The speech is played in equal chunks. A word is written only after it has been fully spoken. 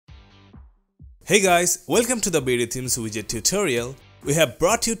Hey guys, welcome to the BdThemes widget tutorial. We have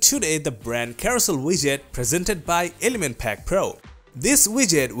brought you today the brand Carousel Widget presented by Elementor Pro. This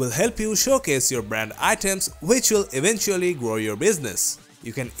widget will help you showcase your brand items which will eventually grow your business.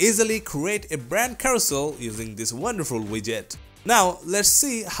 You can easily create a brand carousel using this wonderful widget. Now let's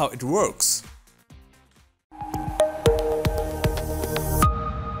see how it works.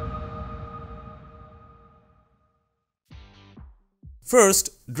 First,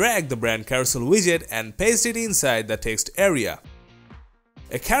 drag the brand carousel widget and paste it inside the text area.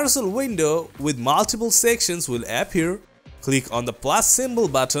 A carousel window with multiple sections will appear. Click on the plus symbol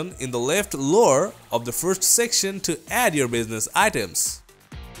button in the left lower of the first section to add your business items.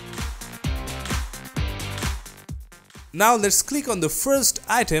 Now let's click on the first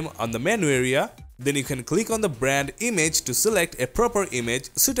item on the menu area. Then you can click on the brand image to select a proper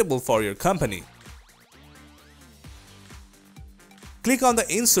image suitable for your company. Click on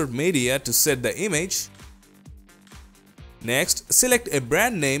the Insert Media to set the image. Next, select a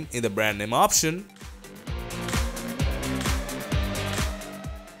brand name in the brand name option.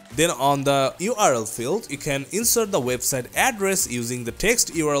 Then on the URL field, you can insert the website address using the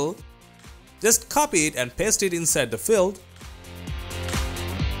text URL. Just copy it and paste it inside the field.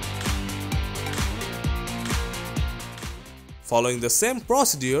 Following the same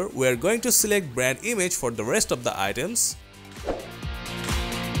procedure, we are going to select brand image for the rest of the items.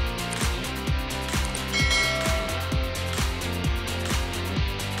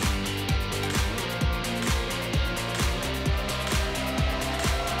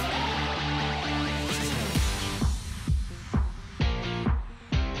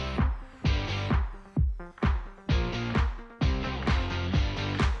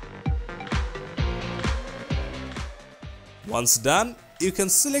 Once done, you can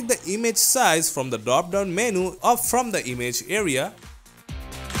select the image size from the drop-down menu or from the image area.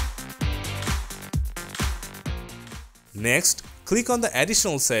 Next, click on the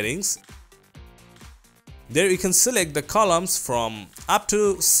additional settings. There you can select the columns from up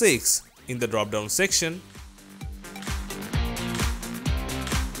to 6 in the drop-down section.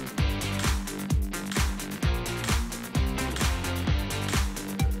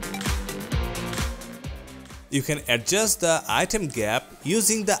 You can adjust the item gap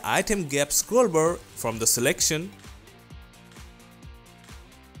using the item gap scroll bar from the selection.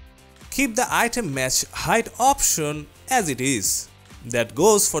 Keep the item match height option as it is. That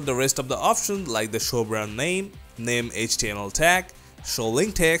goes for the rest of the options like the show brand name, name HTML tag, show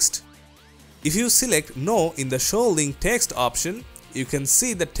link text. If you select no in the show link text option, you can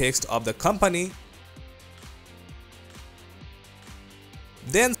see the text of the company.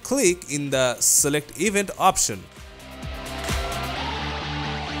 Then click in the Select Event option.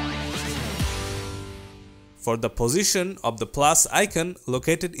 For the position of the plus icon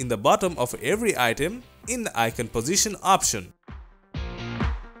located in the bottom of every item in the icon position option.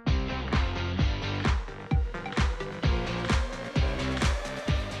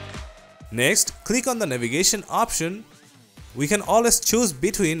 Next, click on the navigation option. We can always choose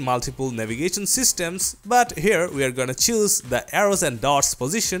between multiple navigation systems, but here we are gonna choose the arrows and dots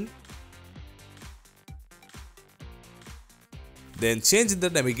position. Then change the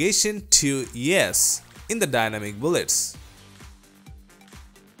navigation to yes in the dynamic bullets.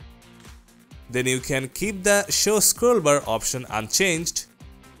 Then you can keep the show scroll bar option unchanged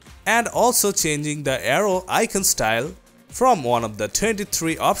and also changing the arrow icon style from one of the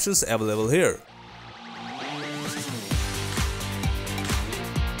 23 options available here.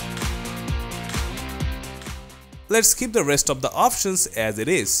 Let's keep the rest of the options as it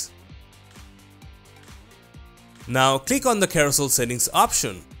is. Now click on the carousel settings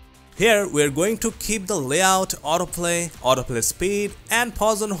option. Here we are going to keep the layout, autoplay speed and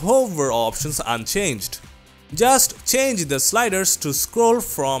pause and hover options unchanged. Just change the sliders to scroll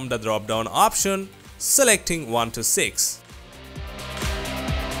from the drop down option, selecting 1 to 6.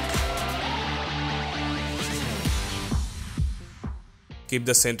 Keep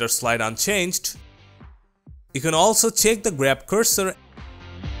the center slide unchanged. You can also check the grab cursor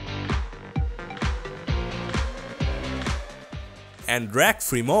and drag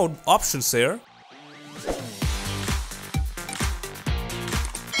free mode options here.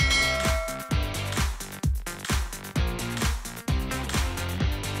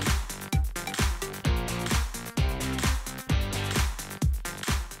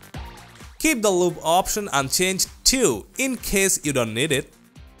 Keep the loop option unchanged too in case you don't need it.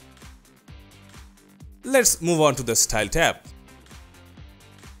 Let's move on to the Style tab.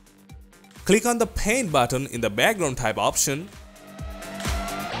 Click on the Paint button in the Background type option.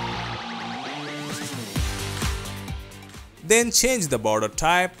 Then change the border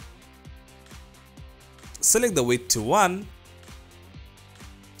type. select the width to 1,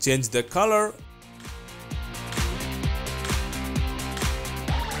 change the color,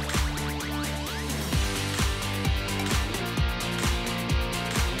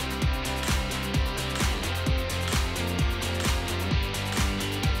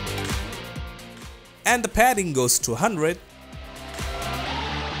 and the padding goes to 100.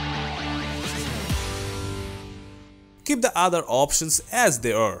 Keep the other options as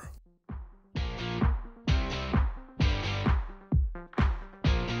they are.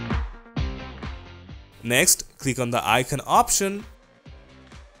 Next, click on the icon option.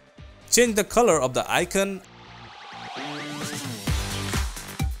 Change the color of the icon,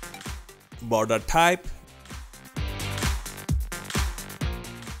 border type,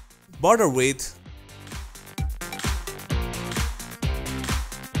 border width,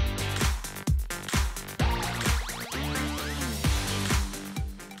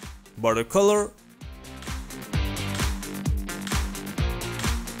 border color,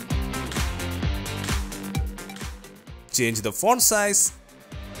 change the font size,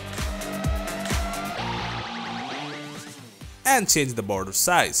 and change the border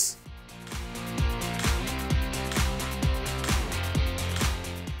size.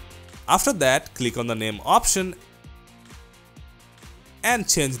 After that, click on the name option and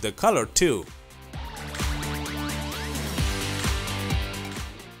change the color too.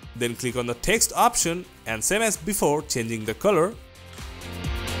 Then click on the text option and same as before, changing the color.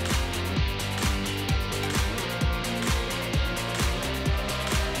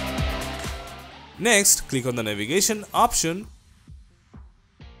 Next, click on the navigation option,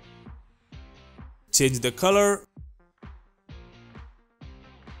 change the color,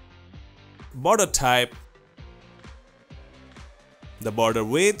 border type, the border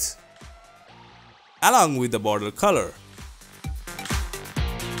width, along with the border color.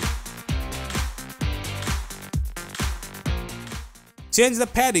 Change the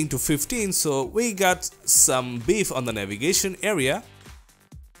padding to 15 so we got some beef on the navigation area.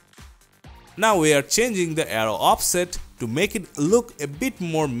 Now we are changing the arrow offset to make it look a bit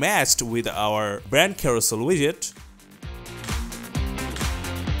more matched with our brand carousel widget.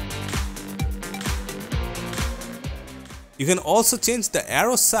 You can also change the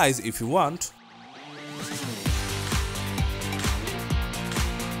arrow size if you want.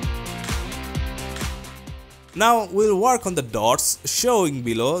 Now we'll work on the dots showing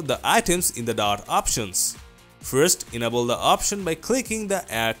below the items in the dot options. First, enable the option by clicking the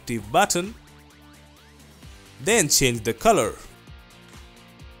active button. Then change the color.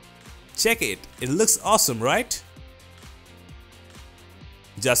 Check it, it looks awesome, right?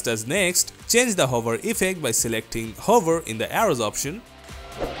 Just as next, change the hover effect by selecting hover in the arrows option.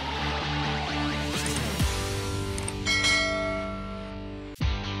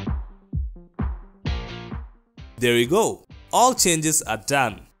 There you go, all changes are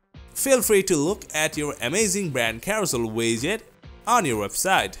done. Feel free to look at your amazing brand carousel widget on your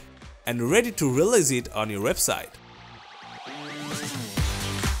website and ready to release it on your website.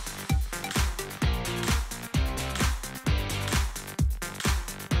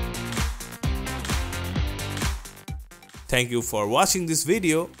 Thank you for watching this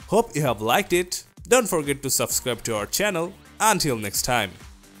video. Hope you have liked it. Don't forget to subscribe to our channel. Until next time.